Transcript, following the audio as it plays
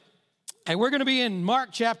Hey, we're going to be in Mark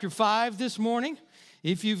chapter 5 this morning.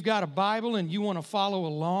 If you've got a Bible and you want to follow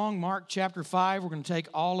along, Mark chapter 5, we're going to take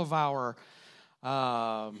all of our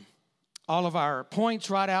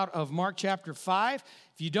points right out of Mark chapter 5.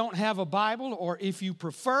 If you don't have a Bible, or if you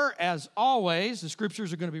prefer, as always, the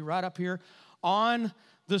scriptures are going to be right up here on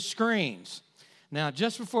the screens. Now,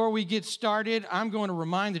 just before we get started, I'm going to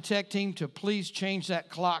remind the tech team to please change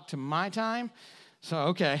that clock to my time. So,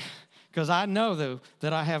 okay. Because I know, though,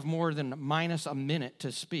 that I have more than minus a minute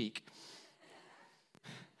to speak.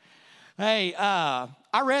 Hey, I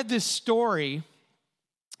read this story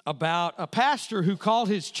about a pastor who called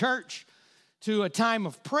his church to a time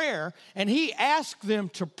of prayer, and he asked them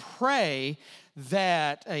to pray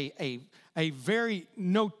that a very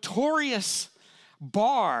notorious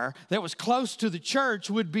bar that was close to the church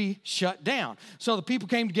would be shut down. So the people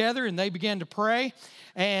came together, and they began to pray,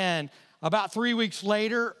 and about 3 weeks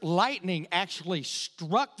later, lightning actually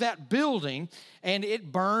struck that building, and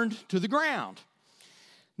it burned to the ground.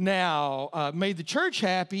 Now, made the church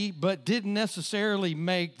happy, but didn't necessarily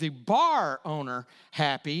make the bar owner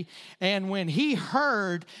happy. And when he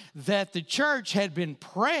heard that the church had been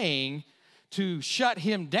praying to shut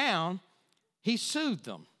him down, he sued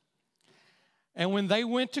them. And when they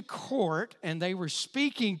went to court and they were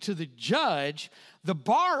speaking to the judge, the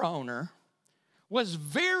bar owner was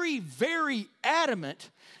very, very adamant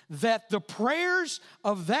that the prayers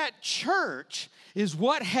of that church is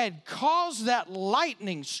what had caused that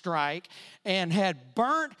lightning strike and had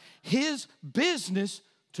burnt his business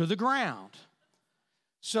to the ground.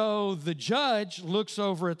 So the judge looks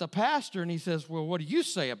over at the pastor and he says, well, what do you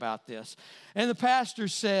say about this? And the pastor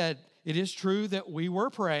said, it is true that we were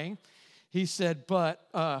praying. He said, but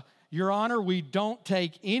Your Honor, we don't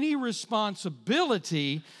take any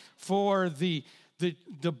responsibility for the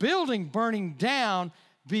building burning down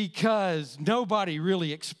because nobody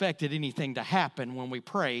really expected anything to happen when we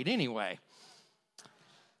prayed anyway.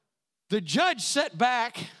 The judge sat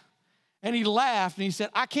back and he laughed and he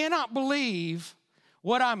said, I cannot believe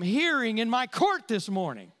what I'm hearing in my court this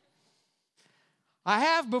morning. I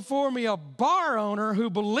have before me a bar owner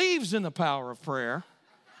who believes in the power of prayer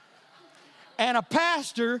and a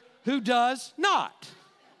pastor who does not.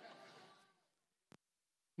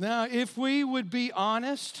 Now, if we would be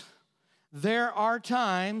honest, there are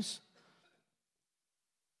times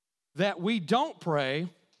that we don't pray,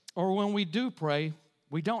 or when we do pray,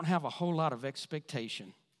 we don't have a whole lot of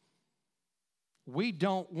expectation. We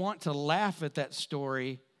don't want to laugh at that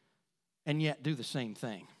story and yet do the same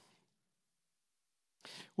thing.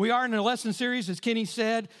 We are in a lesson series, as Kenny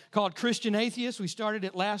said, called Christian Atheist. We started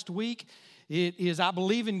it last week. It is, I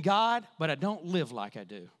believe in God, but I don't live like I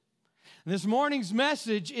do. And this morning's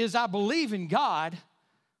message is, I believe in God,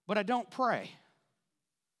 but I don't pray.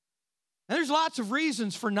 And there's lots of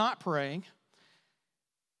reasons for not praying.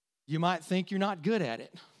 You might think you're not good at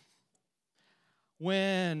it.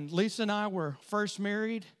 When Lisa and I were first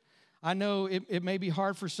married, I know it may be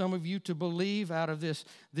hard for some of you to believe out of this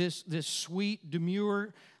sweet,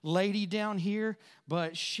 demure lady down here,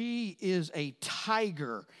 but she is a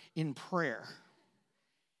tiger in prayer.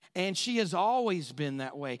 And she has always been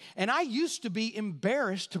that way. And I used to be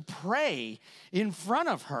embarrassed to pray in front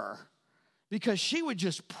of her because she would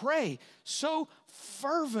just pray so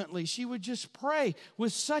fervently. She would just pray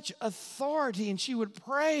with such authority, and she would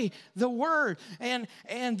pray the word. And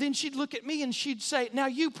then she'd look at me and she'd say, now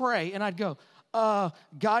you pray. And I'd go,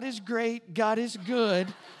 God is great, God is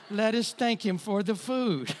good. Let us thank him for the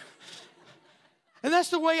food. And that's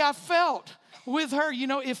the way I felt with her. You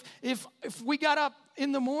know, if we got up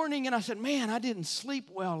in the morning and I said, man, I didn't sleep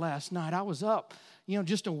well last night. I was up,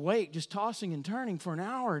 just awake, just tossing and turning for an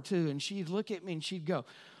hour or two. And she'd look at me and she'd go,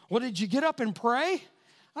 well, did you get up and pray?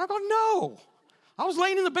 And I go, no. I was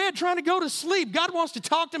laying in the bed trying to go to sleep. God wants to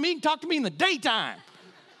talk to me. He can talk to me in the daytime.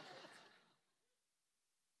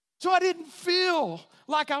 So I didn't feel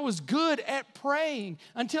like I was good at praying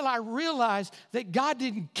until I realized that God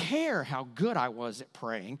didn't care how good I was at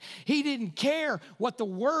praying. He didn't care what the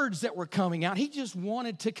words that were coming out. He just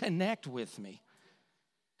wanted to connect with me.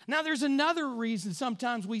 Now, there's another reason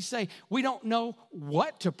sometimes we say we don't know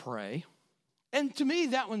what to pray. And to me,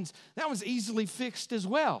 that one's easily fixed as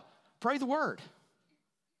well. Pray the word.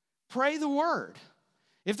 Pray the word.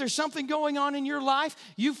 If there's something going on in your life,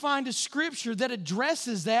 you find a scripture that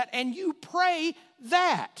addresses that and you pray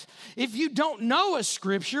that. If you don't know a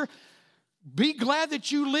scripture, be glad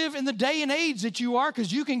that you live in the day and age that you are,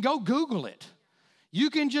 because you can go Google it.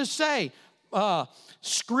 You can just say,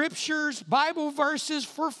 scriptures, Bible verses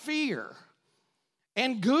for fear,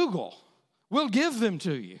 and Google will give them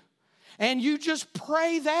to you. and you just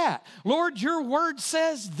pray that. Lord, your word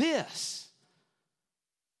says this.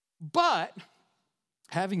 But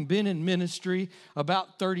having been in ministry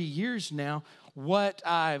about 30 years now, what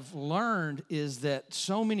I've learned is that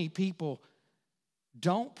so many people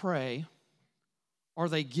don't pray or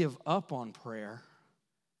they give up on prayer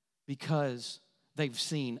because they've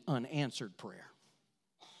seen unanswered prayer.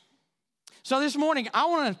 So this morning, I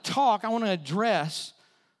want to address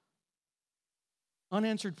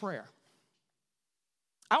unanswered prayer.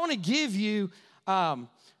 I want to give you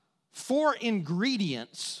 4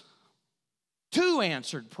 ingredients to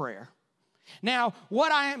answered prayer. Now,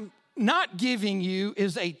 what I am not giving you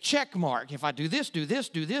is a check mark. If I do this,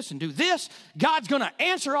 and do this, God's going to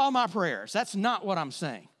answer all my prayers. That's not what I'm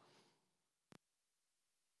saying.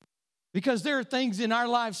 Because there are things in our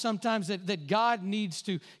lives sometimes that God needs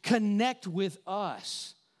to connect with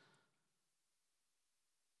us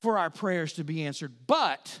for our prayers to be answered.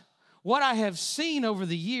 But what I have seen over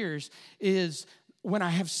the years is when I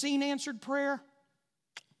have seen answered prayer,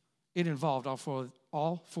 it involved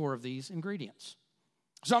all four of these ingredients.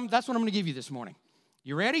 So that's what I'm going to give you this morning.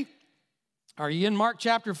 You ready? Are you in Mark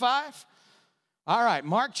chapter 5? All right,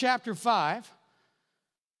 Mark chapter 5,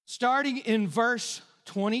 starting in verse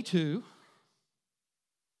 22,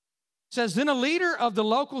 says, Then a leader of the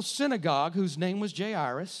local synagogue, whose name was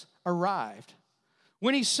Jairus, arrived.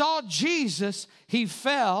 When he saw Jesus, he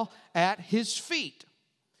fell at his feet.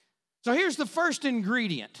 So here's the first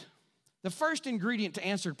ingredient. The first ingredient to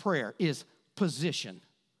answered prayer is position.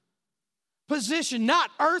 Position, not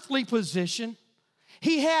earthly position.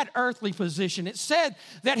 He had earthly position. It said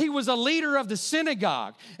that he was a leader of the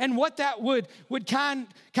synagogue. And what that would kind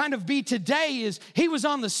of be today is he was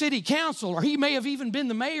on the city council, or he may have even been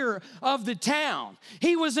the mayor of the town.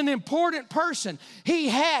 He was an important person. He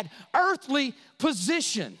had earthly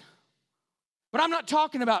position. But I'm not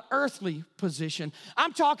talking about earthly position.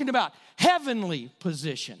 I'm talking about heavenly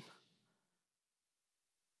position.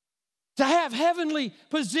 To have heavenly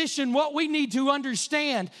position, what we need to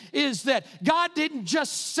understand is that God didn't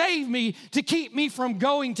just save me to keep me from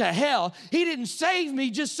going to hell. He didn't save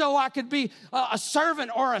me just so I could be a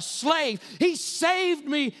servant or a slave. He saved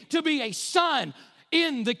me to be a son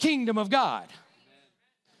in the kingdom of God.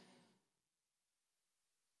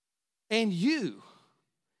 And you,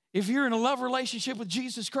 if you're in a love relationship with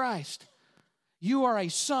Jesus Christ, you are a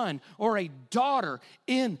son or a daughter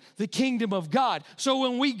in the kingdom of God. So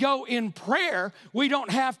when we go in prayer, we don't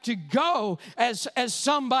have to go as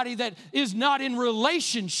somebody that is not in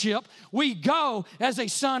relationship. We go as a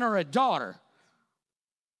son or a daughter.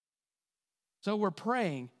 So we're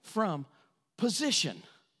praying from position.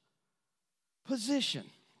 Position.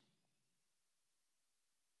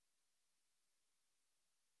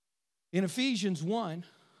 In Ephesians 1,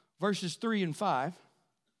 verses 3 and 5,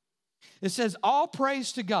 it says, All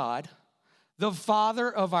praise to God, the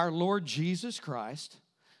Father of our Lord Jesus Christ,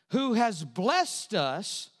 who has blessed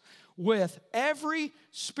us with every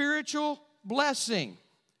spiritual blessing.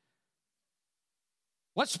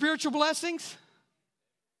 What spiritual blessings?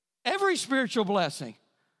 Every spiritual blessing.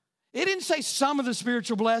 It didn't say some of the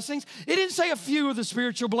spiritual blessings. It didn't say a few of the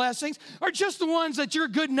spiritual blessings, or just the ones that you're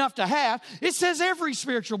good enough to have. It says every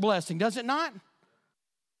spiritual blessing, does it not?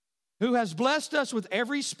 Who has blessed us with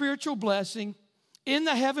every spiritual blessing in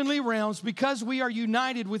the heavenly realms because we are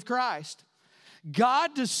united with Christ.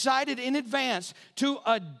 God decided in advance to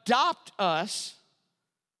adopt us.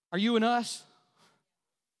 Are you and us?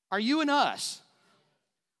 Are you and us?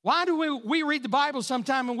 Why do we read the Bible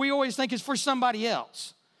sometime and we always think it's for somebody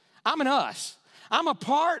else? I'm an us. I'm a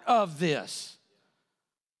part of this.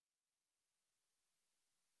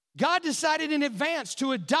 God decided in advance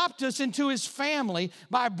to adopt us into his family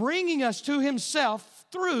by bringing us to himself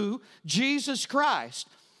through Jesus Christ.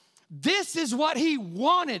 This is what he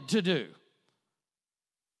wanted to do.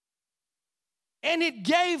 And it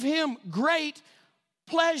gave him great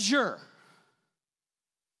pleasure.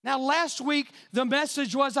 Now, last week, the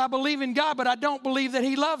message was, I believe in God, but I don't believe that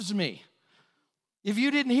he loves me. If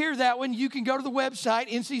you didn't hear that one, you can go to the website,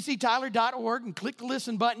 ncctyler.org, and click the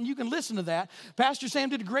listen button. You can listen to that. Pastor Sam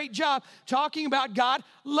did a great job talking about God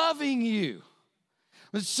loving you.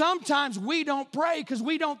 But sometimes we don't pray because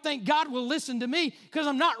we don't think God will listen to me because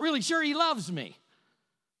I'm not really sure he loves me.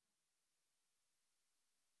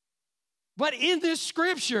 But in this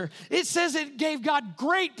scripture, it says it gave God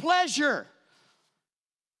great pleasure.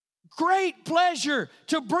 Great pleasure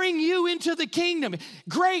to bring you into the kingdom.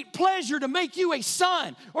 Great pleasure to make you a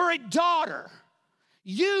son or a daughter.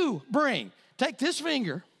 Take this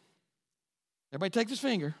finger. Everybody take this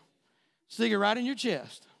finger. Stick it right in your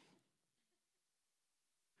chest.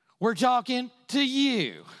 We're talking to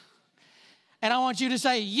you. And I want you to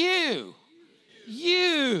say, you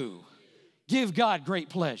give God great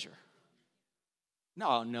pleasure.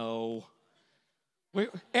 No.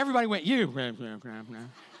 Everybody went, you.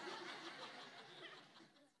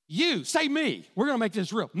 You, say me. We're going to make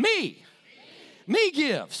this real. Me. Me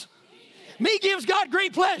gives. Me gives God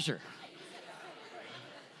great pleasure.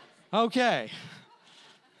 Okay.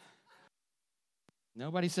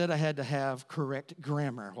 Nobody said I had to have correct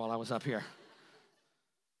grammar while I was up here.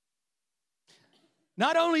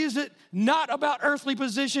 Not only is it not about earthly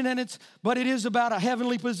position, but it is about a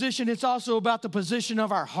heavenly position. It's also about the position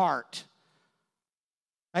of our heart.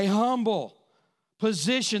 A humble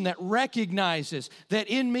position that recognizes that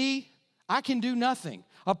in me, I can do nothing.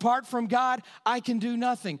 Apart from God, I can do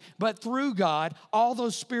nothing. But through God, all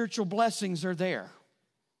those spiritual blessings are there.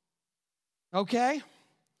 Okay?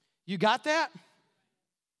 You got that?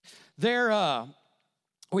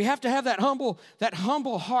 We have to have that humble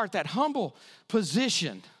heart, that humble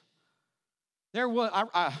position.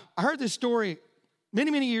 I heard this story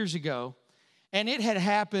many, many years ago, and it had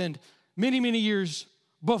happened many, many years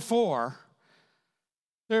before.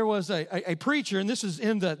 There was a preacher, and this is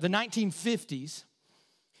in the 1950s.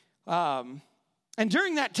 And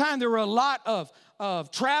during that time, there were a lot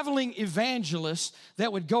of traveling evangelists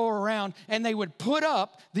that would go around, and they would put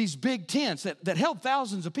up these big tents that held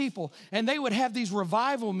thousands of people, and they would have these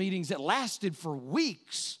revival meetings that lasted for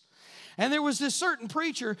weeks. And there was this certain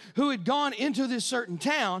preacher who had gone into this certain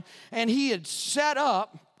town, and he had set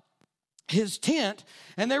up his tent,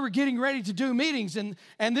 and they were getting ready to do meetings, and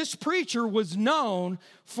this preacher was known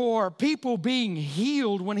for people being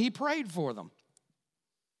healed when he prayed for them.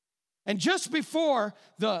 And just before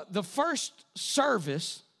the first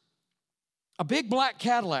service, a big black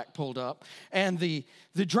Cadillac pulled up, and the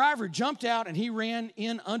driver jumped out, and he ran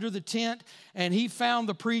in under the tent, and he found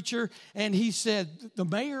the preacher, and he said, "The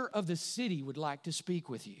mayor of the city would like to speak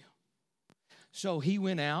with you." So he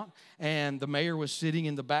went out, and the mayor was sitting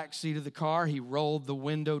in the back seat of the car. He rolled the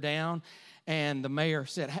window down, and the mayor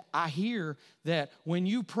said, "I hear that when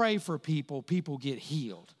you pray for people, people get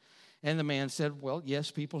healed." And the man said, "Well, yes,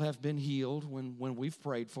 people have been healed when we've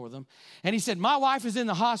prayed for them." And he said, "My wife is in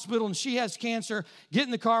the hospital and she has cancer. Get in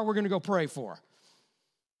the car, we're going to go pray for her."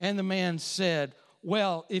 And the man said,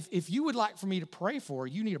 "Well, if you would like for me to pray for her,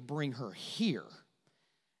 you need to bring her here."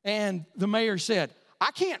 And the mayor said, "I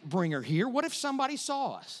can't bring her here. What if somebody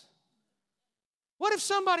saw us? What if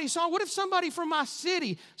somebody from my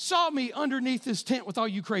city saw me underneath this tent with all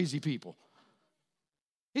you crazy people?"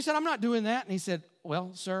 He said, "I'm not doing that." And he said,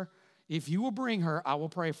 "Well, sir, if you will bring her, I will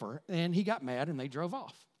pray for her." And he got mad and they drove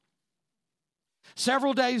off.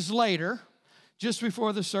 Several days later, just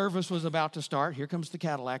before the service was about to start, here comes the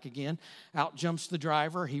Cadillac again. Out jumps the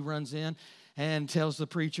driver. He runs in and tells the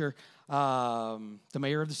preacher, "The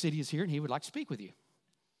mayor of the city is here and he would like to speak with you."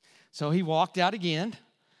 So he walked out again.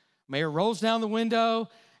 Mayor rolls down the window,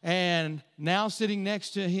 and now sitting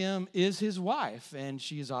next to him is his wife, and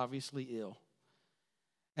she is obviously ill.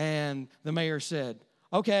 And the mayor said,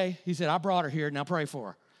 "Okay," he said, "I brought her here, now pray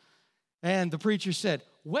for her." And the preacher said,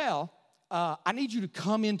 "Well, I need you to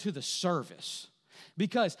come into the service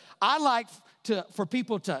because I like for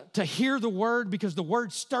people to hear the word because the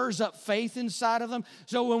word stirs up faith inside of them.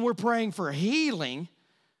 So when we're praying for healing,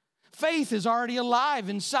 faith is already alive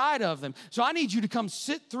inside of them. So I need you to come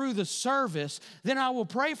sit through the service. Then I will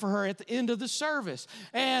pray for her at the end of the service."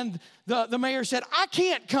 And the mayor said, "I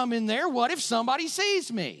can't come in there. What if somebody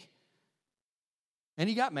sees me?" And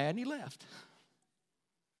he got mad and he left.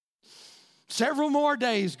 Several more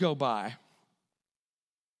days go by.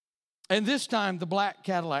 And this time the black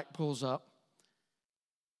Cadillac pulls up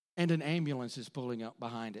and an ambulance is pulling up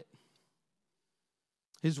behind it.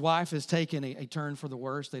 His wife has taken a turn for the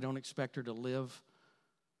worse. They don't expect her to live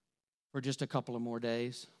for just a couple of more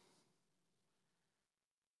days.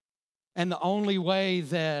 And the only way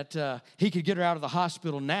that he could get her out of the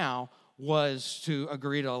hospital now was to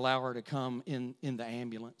agree to allow her to come in the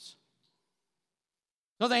ambulance.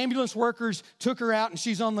 So the ambulance workers took her out, and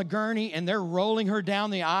she's on the gurney, and they're rolling her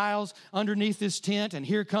down the aisles underneath this tent. And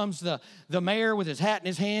here comes the mayor with his hat in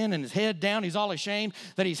his hand and his head down. He's all ashamed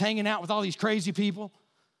that he's hanging out with all these crazy people.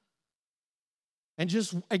 And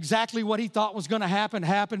just exactly what he thought was going to happen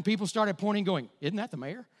happened. People started pointing, going, "Isn't that the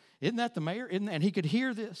mayor? Isn't that the mayor?" And he could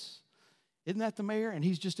hear this. "Isn't that the mayor?" And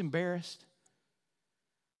he's just embarrassed.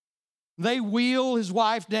 They wheel his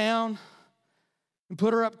wife down and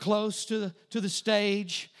put her up close to the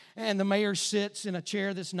stage, and the mayor sits in a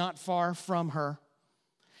chair that's not far from her.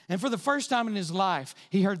 And for the first time in his life,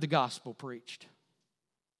 he heard the gospel preached.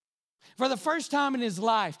 For the first time in his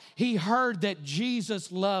life, he heard that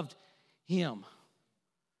Jesus loved him.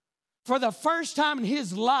 for the first time in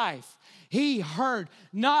his life, he heard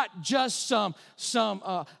not just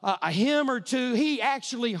a hymn or two. He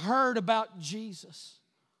actually heard about Jesus.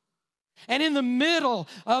 And in the middle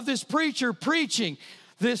of this preacher preaching,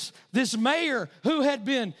 this mayor who had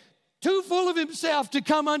been too full of himself to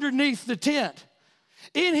come underneath the tent,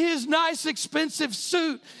 in his nice expensive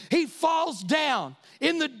suit, he falls down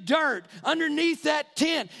in the dirt underneath that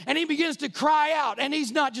tent, and he begins to cry out. And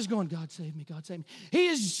he's not just going, God save me, God save me. He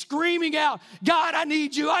is screaming out, God, I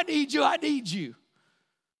need you, I need you, I need you.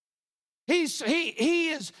 He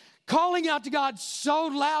is calling out to God so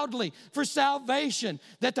loudly for salvation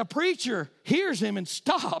that the preacher hears him and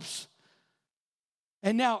stops.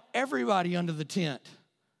 And now everybody under the tent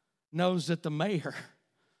knows that the mayor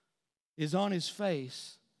is on his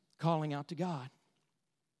face calling out to God.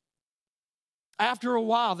 After a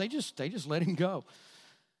while, they just let him go.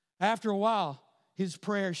 After a while, his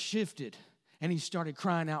prayer shifted and he started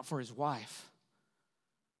crying out for his wife.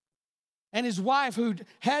 And his wife, who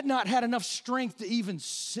had not had enough strength to even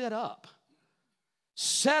sit up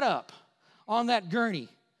on that gurney,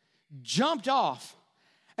 jumped off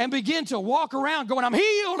and began to walk around going, I'm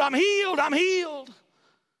healed, I'm healed, I'm healed.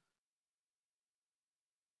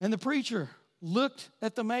 And the preacher looked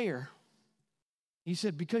at the mayor. He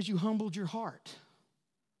said, because you humbled your heart,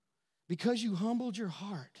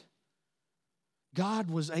 God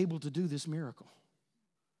was able to do this miracle.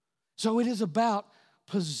 So it is about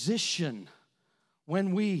position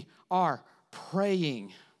when we are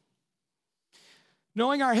praying.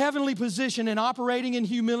 Knowing our heavenly position and operating in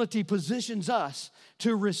humility positions us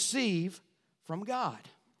to receive from God.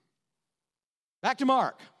 Back to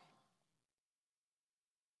Mark.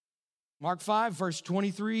 Mark 5, verse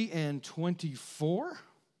 23 and 24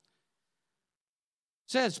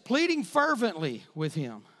 says, pleading fervently with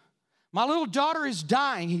him, my little daughter is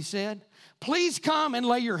dying, he said. Please come and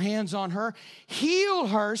lay your hands on her. Heal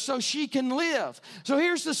her so she can live. So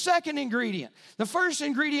here's the second ingredient. The first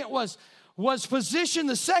ingredient was position.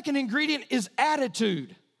 The second ingredient is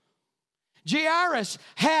attitude. Jairus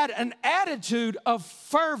had an attitude of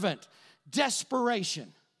fervent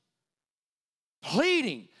desperation.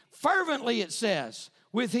 Pleading fervently, it says,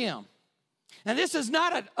 with him. And this is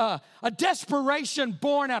not a desperation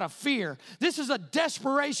born out of fear. This is a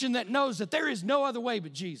desperation that knows that there is no other way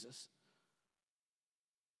but Jesus.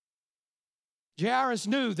 Jairus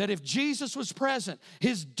knew that if Jesus was present,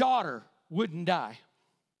 his daughter wouldn't die.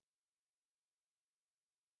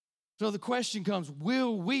 So the question comes,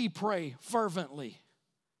 will we pray fervently?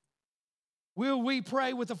 Will we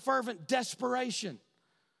pray with a fervent desperation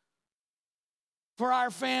for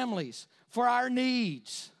our families, for our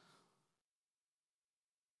needs?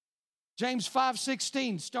 James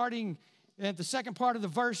 5:16, starting at the second part of the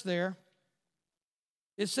verse there,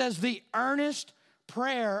 it says, the earnest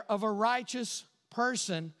prayer of a righteous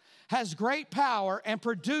person has great power and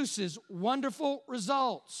produces wonderful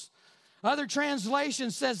results. Other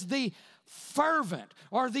translation says the fervent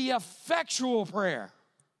or the effectual prayer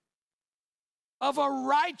of a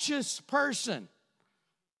righteous person.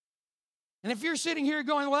 And if you're sitting here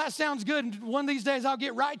going, well, that sounds good, and one of these days I'll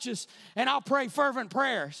get righteous and I'll pray fervent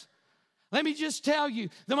prayers. Let me just tell you,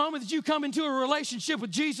 the moment that you come into a relationship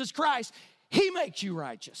with Jesus Christ, he makes you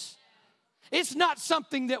righteous. It's not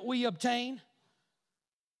something that we obtain.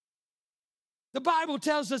 The Bible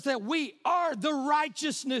tells us that we are the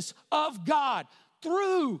righteousness of God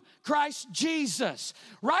through Christ Jesus.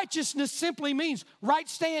 Righteousness simply means right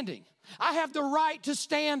standing. I have the right to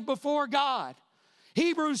stand before God.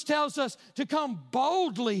 Hebrews tells us to come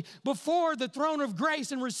boldly before the throne of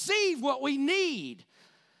grace and receive what we need.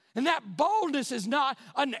 And that boldness is not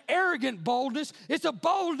an arrogant boldness. It's a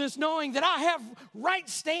boldness knowing that I have right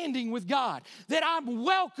standing with God, that I'm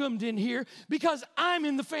welcomed in here because I'm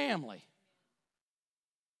in the family.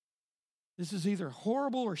 This is either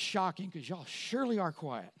horrible or shocking because y'all surely are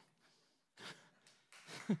quiet.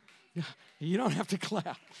 You don't have to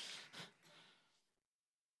clap.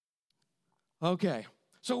 Okay,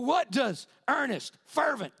 so what does earnest,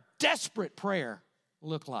 fervent, desperate prayer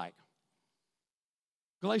look like?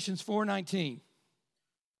 Galatians 4:19.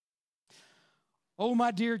 Oh,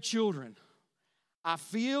 my dear children, I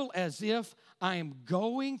feel as if I am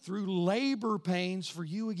going through labor pains for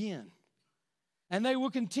you again. And they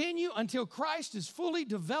will continue until Christ is fully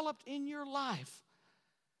developed in your life.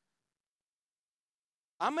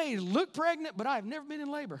 I may look pregnant, but I've never been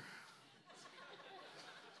in labor.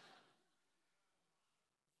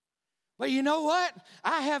 But you know what?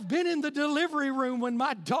 I have been in the delivery room when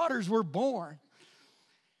my daughters were born.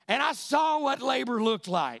 And I saw what labor looked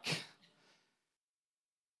like.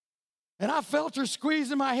 And I felt her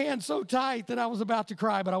squeezing my hand so tight that I was about to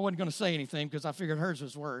cry, but I wasn't going to say anything because I figured hers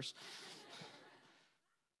was worse.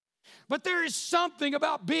 But there is something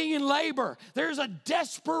about being in labor. There's a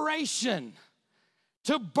desperation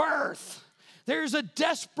to birth. There's a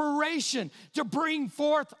desperation to bring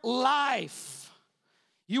forth life.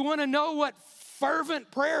 You want to know what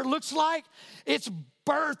fervent prayer looks like? It's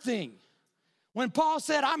birthing. When Paul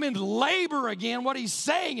said, I'm in labor again, what he's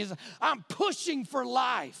saying is, I'm pushing for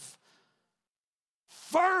life.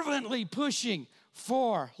 Fervently pushing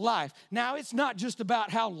for life. Now, it's not just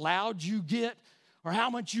about how loud you get or how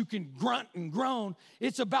much you can grunt and groan.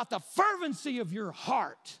 It's about the fervency of your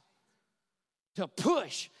heart to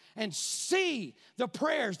push and see the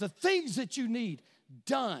prayers, the things that you need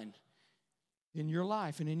done in your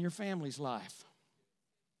life and in your family's life.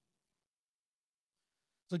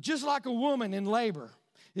 So just like a woman in labor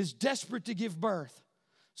is desperate to give birth,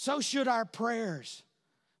 so should our prayers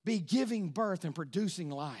be giving birth and producing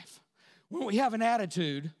life. When we have an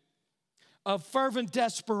attitude of fervent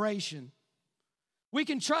desperation, we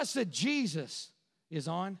can trust that Jesus is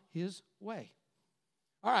on his way.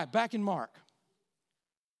 All right, back in Mark.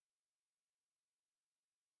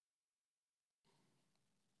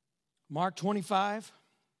 Mark 25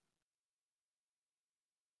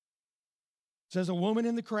 says a woman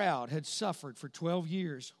in the crowd had suffered for 12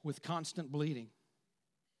 years with constant bleeding.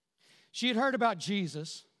 She had heard about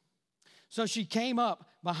Jesus, so she came up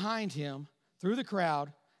behind him through the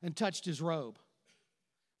crowd and touched his robe.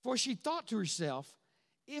 For she thought to herself,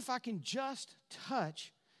 if I can just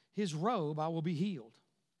touch his robe, I will be healed.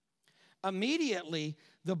 Immediately,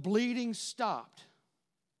 the bleeding stopped,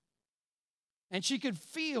 and she could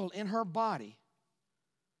feel in her body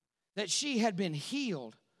that she had been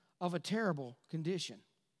healed of a terrible condition.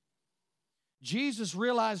 Jesus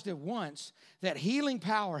realized at once that healing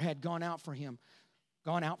power had gone out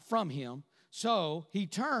from him. So he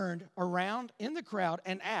turned around in the crowd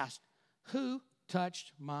and asked, who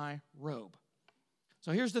touched my robe?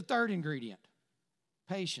 So here's the third ingredient: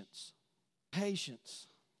 patience. Patience.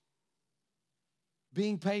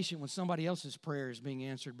 Being patient when somebody else's prayer is being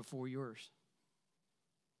answered before yours.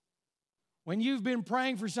 When you've been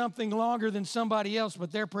praying for something longer than somebody else,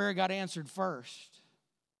 but their prayer got answered first.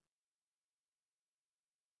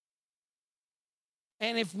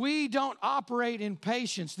 And if we don't operate in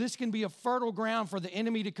patience, this can be a fertile ground for the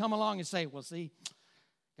enemy to come along and say, well, see,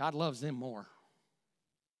 God loves them more.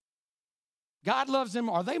 God loves them,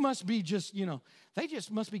 or they must be just, they just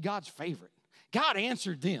must be God's favorite. God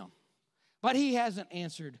answered them, but he hasn't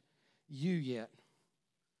answered you yet.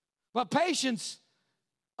 But patience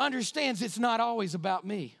understands it's not always about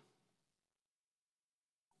me.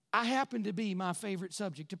 I happen to be my favorite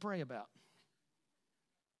subject to pray about.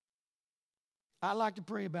 I like to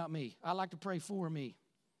pray about me. I like to pray for me.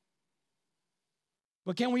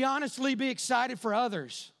 But can we honestly be excited for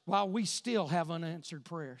others while we still have unanswered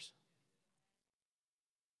prayers?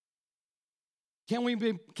 Can we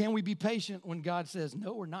be patient when God says,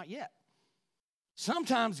 no, or not yet?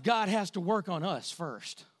 Sometimes God has to work on us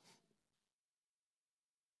first.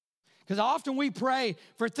 Because often we pray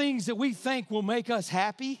for things that we think will make us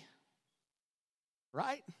happy,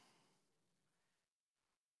 right?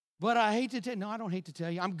 But I hate to tell you, no, I don't hate to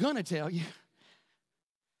tell you, I'm going to tell you.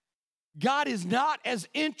 God is not as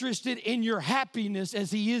interested in your happiness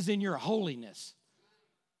as he is in your holiness.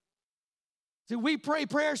 See, we pray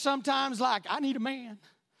prayers sometimes like, I need a man.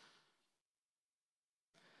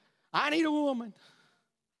 I need a woman.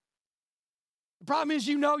 The problem is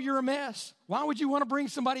you're a mess. Why would you want to bring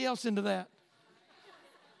somebody else into that?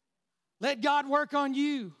 Let God work on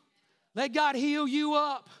you. Let God heal you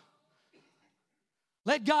up.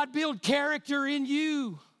 Let God build character in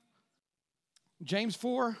you. James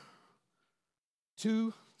 4:2,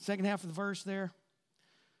 second half of the verse there,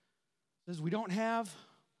 says we don't have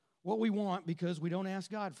what we want because we don't ask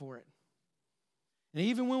God for it. And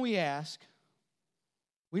even when we ask,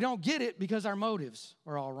 we don't get it because our motives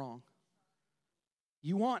are all wrong.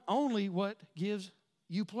 You want only what gives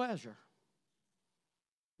you pleasure.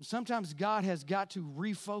 Sometimes God has got to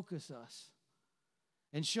refocus us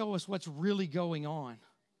and show us what's really going on.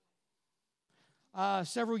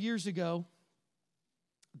 Several years ago,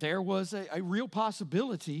 there was a real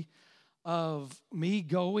possibility of me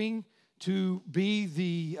going to be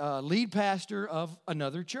the lead pastor of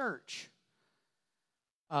another church.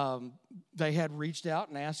 They had reached out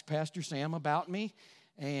and asked Pastor Sam about me,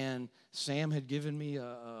 and Sam had given me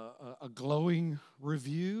a glowing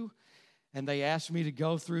review, and they asked me to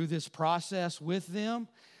go through this process with them.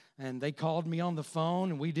 And they called me on the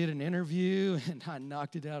phone, and we did an interview, and I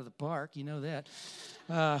knocked it out of the park. You know that.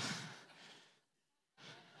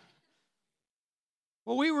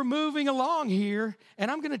 Well, we were moving along here, and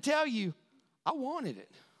I'm going to tell you, I wanted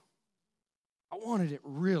it. I wanted it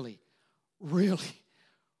really, really,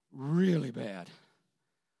 really bad.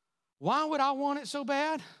 Why would I want it so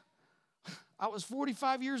bad? I was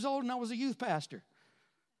 45 years old and I was a youth pastor.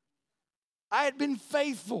 I had been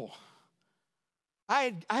faithful.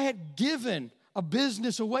 I had given a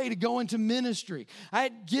business away to go into ministry. I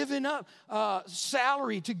had given up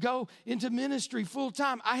salary to go into ministry full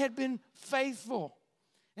time. I had been faithful.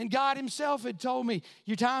 And God himself had told me,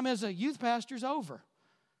 your time as a youth pastor is over.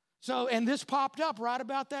 So, and this popped up right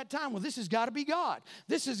about that time. Well, this has got to be God.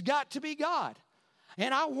 This has got to be God.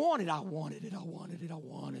 And I wanted it.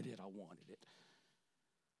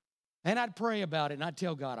 And I'd pray about it, and I'd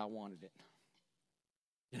tell God I wanted it.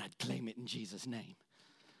 And I'd claim it in Jesus' name.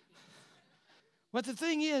 But the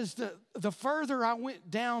thing is, the further I went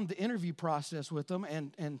down the interview process with them,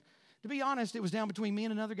 and to be honest, it was down between me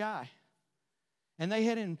and another guy. And they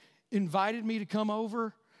had invited me to come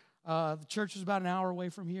over. The church was about an hour away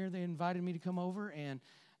from here. They invited me to come over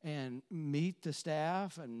and meet the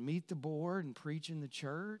staff and meet the board and preach in the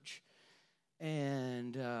church.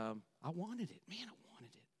 And I wanted it. Man, I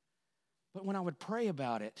wanted it. But when I would pray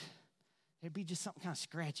about it, there'd be just something kind of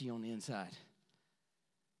scratchy on the inside.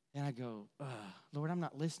 And I go, Lord, I'm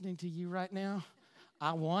not listening to you right now.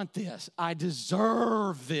 I want this. I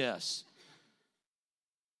deserve this.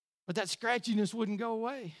 But that scratchiness wouldn't go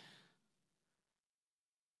away.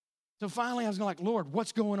 So finally I was like, Lord,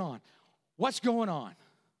 what's going on? What's going on?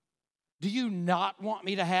 Do you not want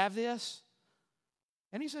me to have this?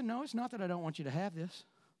 And he said, no, it's not that I don't want you to have this.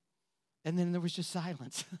 And then there was just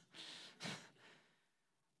silence.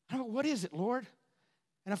 I go, what is it, Lord?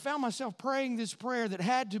 And I found myself praying this prayer that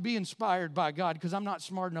had to be inspired by God because I'm not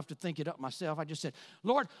smart enough to think it up myself. I just said,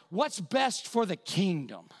 Lord, what's best for the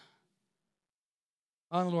kingdom?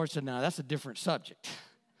 And the Lord said, no, that's a different subject.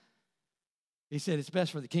 He said, it's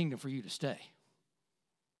best for the kingdom for you to stay.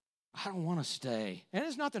 I don't want to stay. And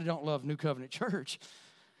it's not that I don't love New Covenant Church.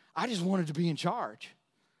 I just wanted to be in charge.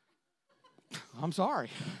 I'm sorry.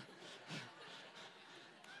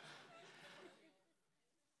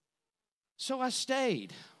 So I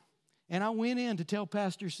stayed, and I went in to tell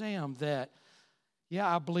Pastor Sam that,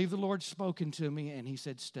 yeah, I believe the Lord's spoken to me, and he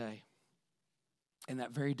said, stay. And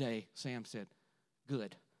that very day, Sam said,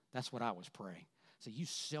 good. That's what I was praying. I said, you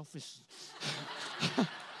selfish.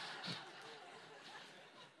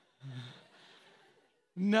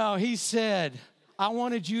 No, he said, I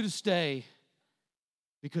wanted you to stay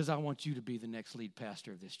because I want you to be the next lead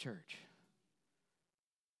pastor of this church.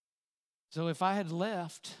 So if I had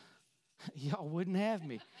left, y'all wouldn't have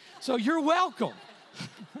me. So you're welcome.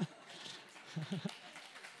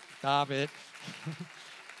 Stop it.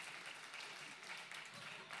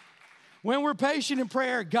 When we're patient in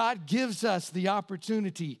prayer, God gives us the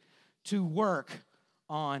opportunity to work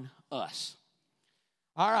on us.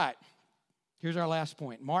 All right, here's our last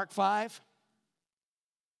point. Mark 5,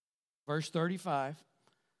 verse 35.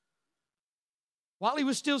 While he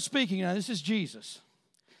was still speaking, now this is Jesus.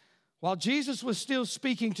 While Jesus was still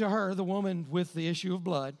speaking to her, the woman with the issue of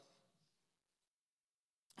blood,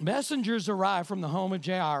 messengers arrived from the home of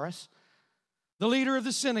Jairus, the leader of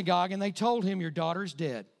the synagogue, and they told him, your daughter's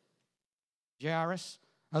dead. Jairus,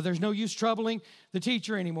 there's no use troubling the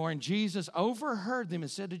teacher anymore. And Jesus overheard them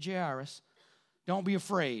and said to Jairus, don't be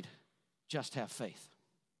afraid, just have faith.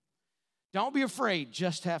 Don't be afraid,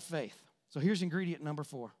 just have faith. So here's ingredient number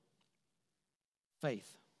 4.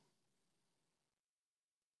 Faith.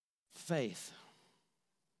 Faith.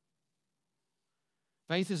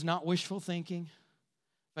 Faith is not wishful thinking.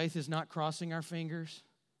 Faith is not crossing our fingers.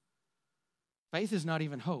 Faith is not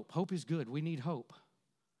even hope. Hope is good. We need hope.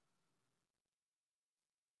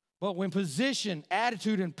 But when position,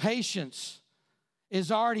 attitude, and patience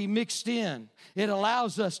is already mixed in, it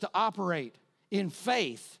allows us to operate in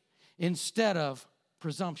faith instead of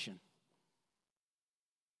presumption.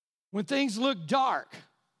 When things look dark,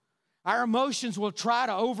 our emotions will try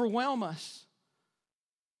to overwhelm us.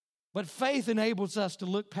 But faith enables us to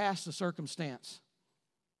look past the circumstance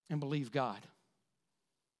and believe God.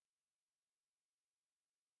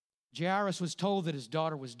 Jairus was told that his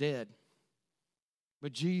daughter was dead.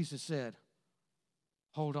 But Jesus said,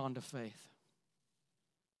 hold on to faith.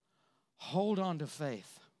 Hold on to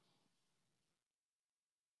faith.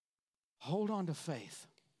 Hold on to faith.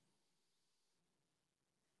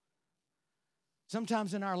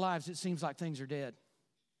 Sometimes in our lives it seems like things are dead.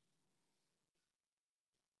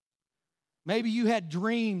 Maybe you had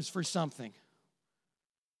dreams for something.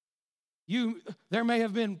 There may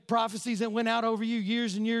have been prophecies that went out over you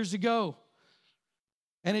years and years ago,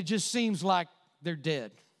 and it just seems like they're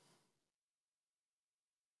dead.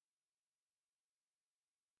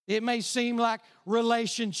 It may seem like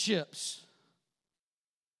relationships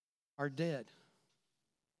are dead.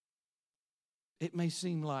 It may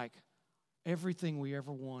seem like everything we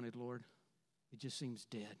ever wanted, Lord, it just seems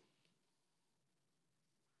dead.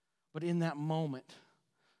 But in that moment,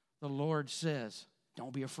 the Lord says,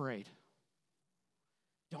 don't be afraid.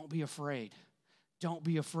 Don't be afraid. Don't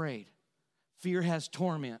be afraid. Fear has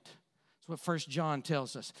torment. That's what 1 John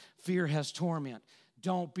tells us. Fear has torment.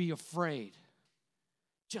 Don't be afraid.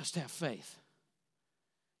 Just have faith.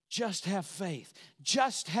 Just have faith.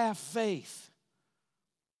 Just have faith.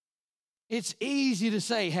 It's easy to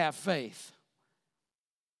say have faith.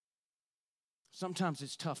 Sometimes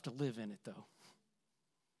it's tough to live in it, though.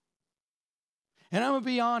 And I'm going to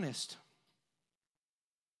be honest.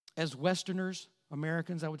 As Westerners,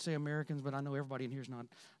 Americans, I would say Americans, but I know everybody in here is not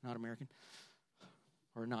American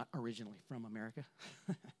or not originally from America.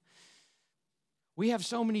 We have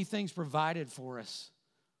so many things provided for us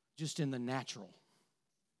just in the natural.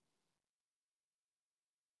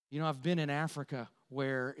 You know, I've been in Africa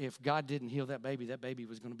where if God didn't heal that baby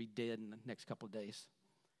was going to be dead in the next couple of days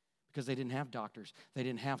because they didn't have doctors, they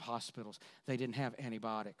didn't have hospitals, they didn't have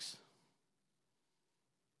antibiotics.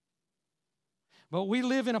 But we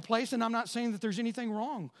live in a place, and I'm not saying that there's anything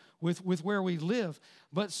wrong with where we live,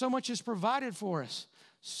 but so much is provided for us.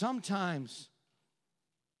 Sometimes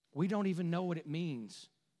we don't even know what it means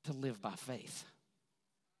to live by faith.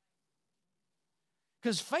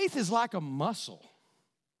 Because faith is like a muscle.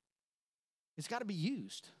 It's got to be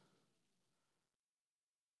used.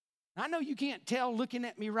 I know you can't tell looking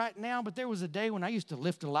at me right now, but there was a day when I used to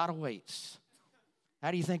lift a lot of weights.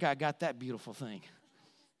 How do you think I got that beautiful thing?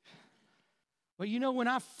 But you know, when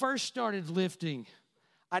I first started lifting,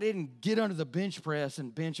 I didn't get under the bench press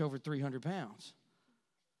and bench over 300 pounds.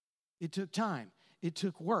 It took time. It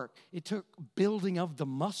took work. It took building of the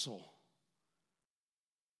muscle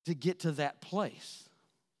to get to that place.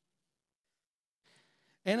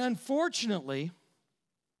 And unfortunately,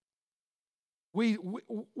 we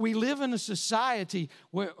live in a society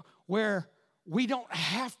where we don't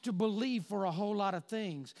have to believe for a whole lot of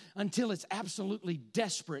things until it's absolutely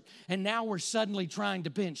desperate. And now we're suddenly trying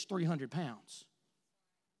to bench 300 pounds.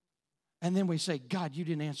 And then we say, God, you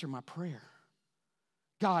didn't answer my prayer.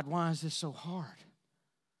 God, why is this so hard?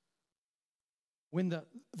 When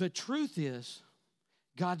the truth is,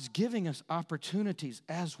 God's giving us opportunities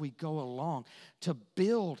as we go along to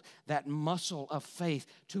build that muscle of faith,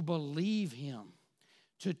 to believe Him,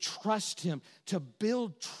 to trust Him, to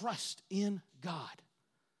build trust in God.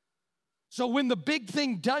 So when the big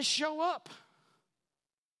thing does show up,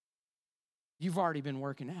 you've already been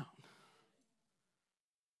working out.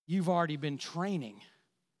 You've already been training.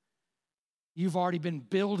 You've already been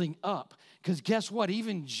building up. Because guess what?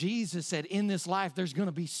 Even Jesus said in this life there's going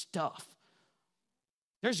to be stuff.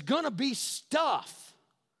 There's going to be stuff.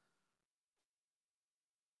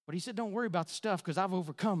 But He said, don't worry about the stuff because I've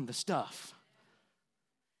overcome the stuff.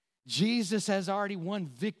 Jesus has already won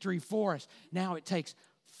victory for us. Now it takes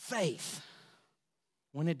faith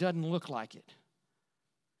when it doesn't look like it.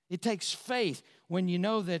 It takes faith when you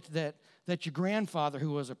know that your grandfather,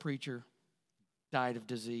 who was a preacher, died of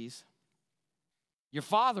disease. Your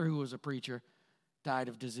father, who was a preacher, died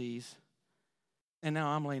of disease. And now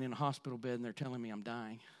I'm laying in a hospital bed and they're telling me I'm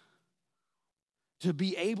dying. To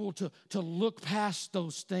be able to look past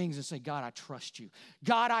those things and say, God, I trust you.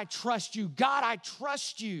 God, I trust you. God, I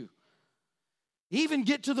trust you. Even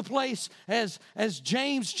get to the place, as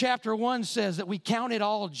James chapter 1 says, that we count it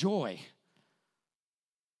all joy.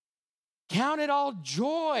 Count it all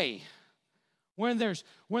joy when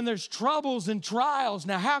there's troubles and trials.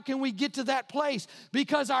 Now, how can we get to that place?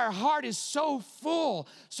 Because our heart is so full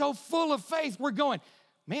of faith. We're going,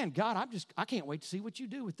 man, God, I can't wait to see what you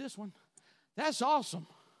do with this one. That's awesome.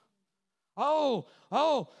 Oh,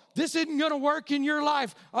 this isn't going to work in your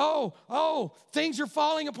life. Oh, things are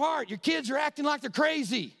falling apart. Your kids are acting like they're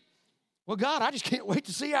crazy. Well, God, I just can't wait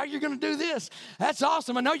to see how you're going to do this. That's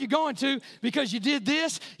awesome. I know you're going to because you did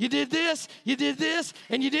this, you did this, you did this,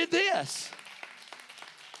 and you did this.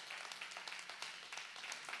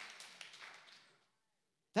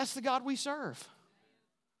 That's the God we serve.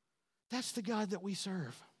 That's the God that we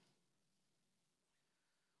serve.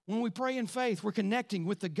 When we pray in faith, we're connecting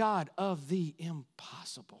with the God of the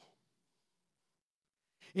impossible.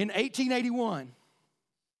 In 1881,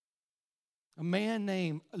 a man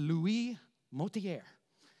named Louis Motier,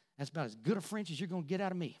 that's about as good a French as you're going to get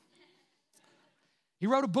out of me. He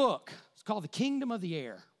wrote a book. It's called The Kingdom of the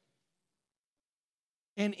Air.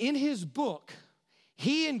 And in his book,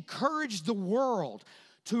 he encouraged the world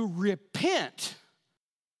to repent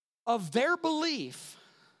of their belief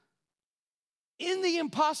in the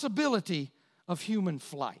impossibility of human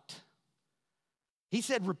flight. He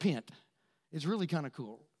said repent. It's really kind of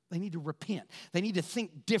cool. They need to repent. They need to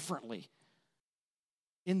think differently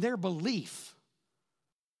in their belief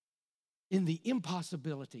in the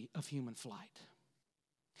impossibility of human flight.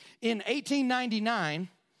 In 1899,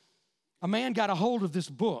 a man got a hold of this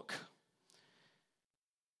book.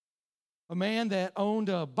 A man that owned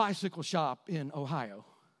a bicycle shop in Ohio.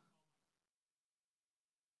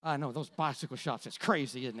 I know, those bicycle shops, it's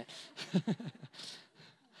crazy, isn't it?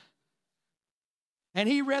 And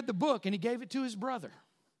he read the book and he gave it to his brother.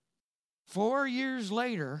 4 years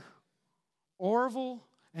later, Orville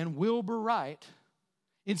and Wilbur Wright,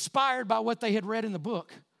 inspired by what they had read in the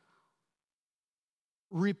book,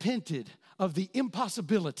 repented of the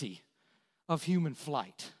impossibility of human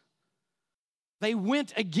flight. They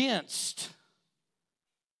went against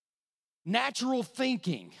natural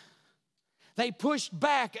thinking. They pushed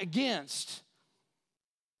back against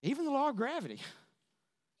even the law of gravity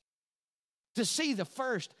to see the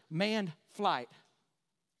first manned flight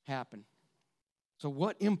happen. So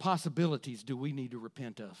what impossibilities do we need to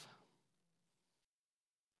repent of?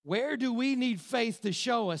 Where do we need faith to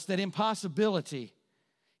show us that impossibility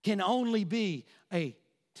can only be a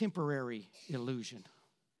temporary illusion?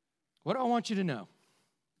 What do I want you to know?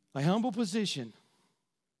 A humble position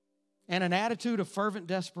and an attitude of fervent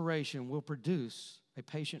desperation will produce a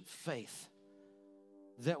patient faith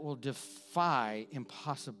that will defy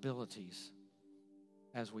impossibilities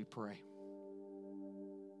as we pray.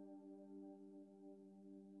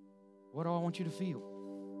 What do I want you to feel?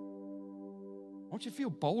 I want you to feel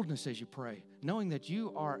boldness as you pray, knowing that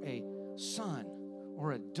you are a son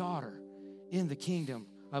or a daughter in the kingdom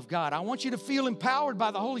of God. I want you to feel empowered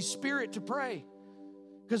by the Holy Spirit to pray.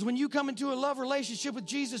 Because when you come into a love relationship with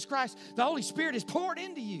Jesus Christ, the Holy Spirit is poured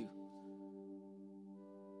into you.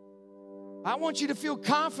 I want you to feel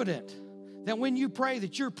confident that when you pray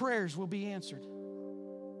that your prayers will be answered.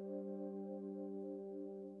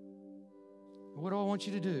 What do I want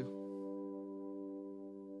you to do?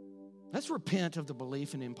 Let's repent of the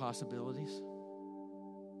belief in impossibilities.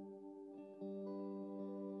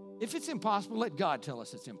 If it's impossible, let God tell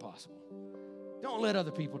us it's impossible. Don't let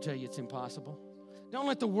other people tell you it's impossible. Don't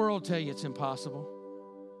let the world tell you it's impossible.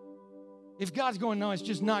 If God's going, no, it's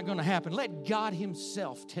just not going to happen, let God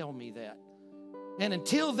himself tell me that. And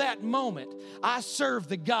until that moment, I serve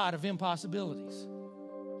the God of impossibilities.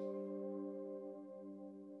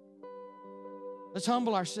 Let's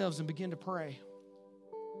humble ourselves and begin to pray.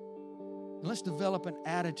 And let's develop an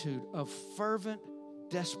attitude of fervent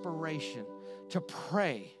desperation to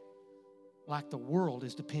pray like the world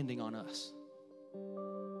is depending on us.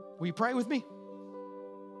 Will you pray with me?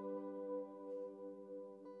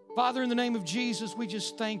 Father, in the name of Jesus, we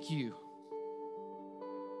just thank you.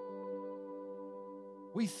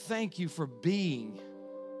 We thank you for being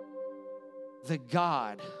the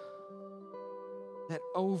God that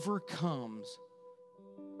overcomes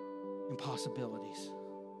impossibilities.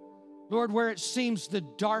 Lord, where it seems the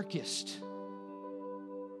darkest,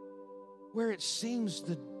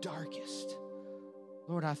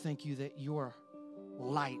 Lord, I thank you that your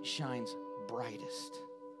light shines brightest.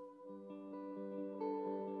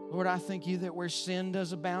 Lord, I thank you that where sin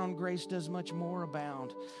does abound, grace does much more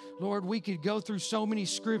abound. Lord, we could go through so many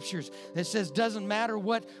scriptures that says doesn't matter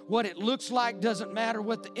what it looks like, doesn't matter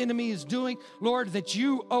what the enemy is doing, Lord, that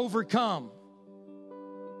you overcome.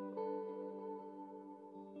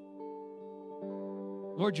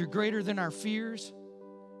 Lord, you're greater than our fears.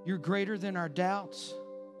 You're greater than our doubts.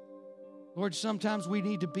 Lord, sometimes we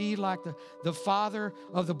need to be like the father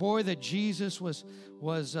of the boy that Jesus was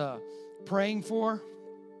praying for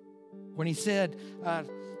when he said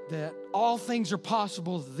that all things are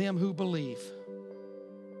possible to them who believe.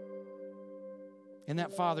 And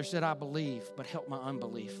that father said, I believe, but help my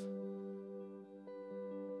unbelief.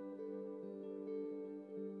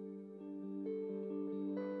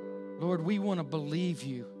 Lord, we want to believe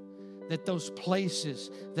you that those places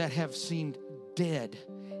that have seemed dead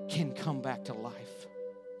can come back to life.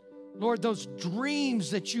 Lord, those dreams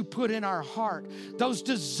that you put in our heart, those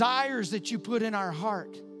desires that you put in our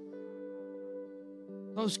heart,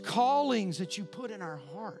 those callings that you put in our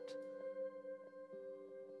heart,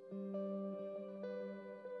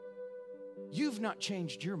 you've not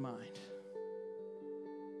changed your mind.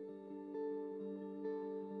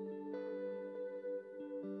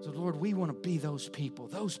 So, Lord, we want to be those people.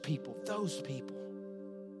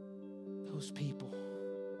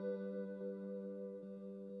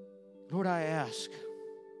 Lord, I ask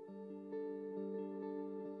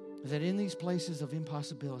that in these places of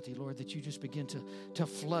impossibility, Lord, that you just begin to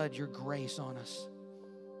flood your grace on us.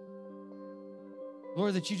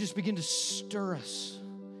 Lord, that you just begin to stir us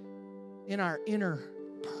in our inner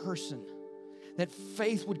person, that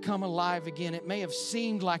faith would come alive again. It may have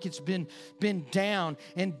seemed like it's been down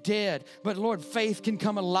and dead, but Lord, faith can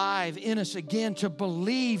come alive in us again to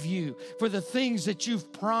believe you for the things that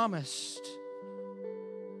you've promised.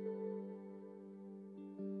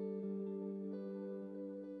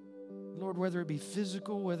 Lord, whether it be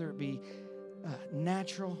physical, whether it be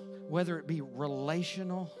natural, whether it be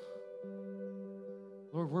relational,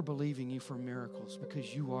 Lord, we're believing you for miracles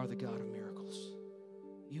because you are the God of miracles.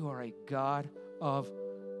 You are a God of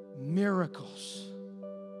miracles.